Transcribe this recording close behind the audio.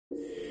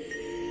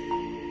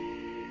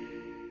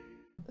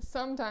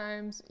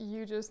sometimes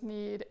you just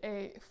need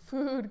a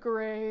food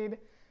grade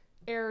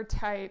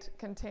airtight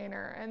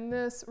container, and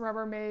this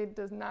Rubbermaid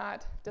does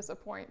not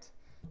disappoint.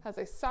 It has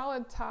a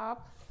solid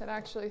top that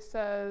actually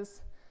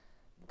says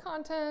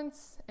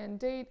contents and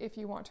date if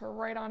you want to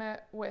write on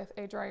it with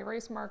a dry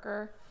erase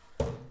marker.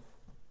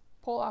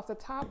 Pull off the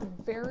top,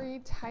 very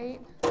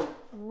tight,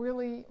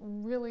 really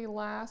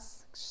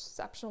lasts,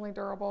 exceptionally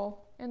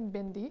durable and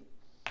bendy.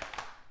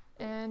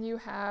 And you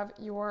have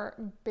your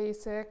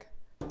basic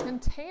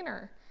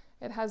container.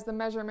 It has the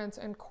measurements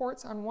in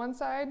quarts on one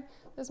side.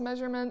 These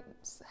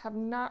measurements have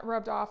not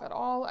rubbed off at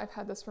all. I've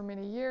had this for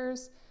many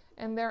years,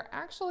 and they're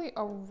actually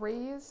a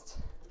raised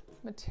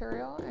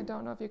material. I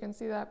don't know if you can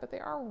see that, but they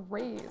are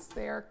raised.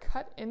 They are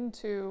cut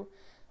into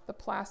the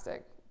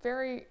plastic.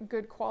 Very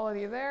good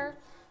quality there.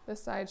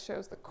 This side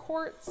shows the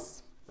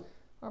quarts.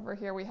 Over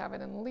here we have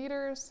it in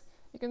liters.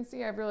 You can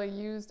see I've really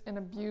used and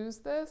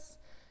abused this,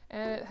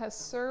 and it has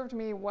served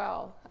me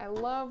well. I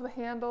love the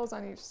handles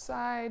on each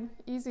side,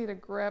 easy to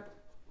grip,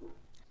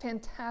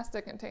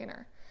 fantastic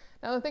container.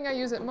 Now the thing I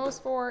use it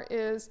most for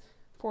is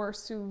for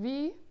sous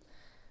vide.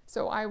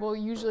 So I will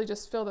usually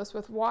just fill this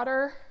with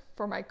water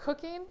for my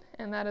cooking,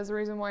 and that is the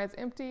reason why it's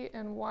empty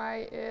and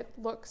why it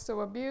looks so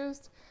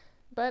abused.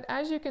 But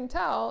as you can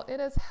tell, it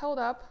has held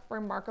up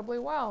remarkably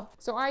well.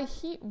 So I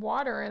heat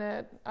water in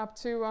it up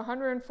to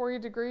 140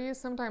 degrees,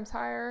 sometimes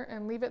higher,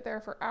 and leave it there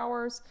for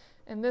hours.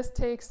 And this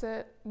takes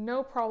it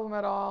no problem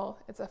at all.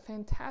 It's a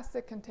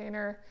fantastic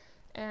container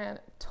and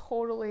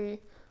totally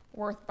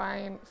worth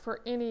buying for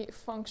any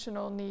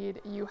functional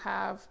need you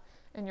have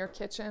in your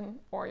kitchen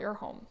or your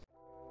home.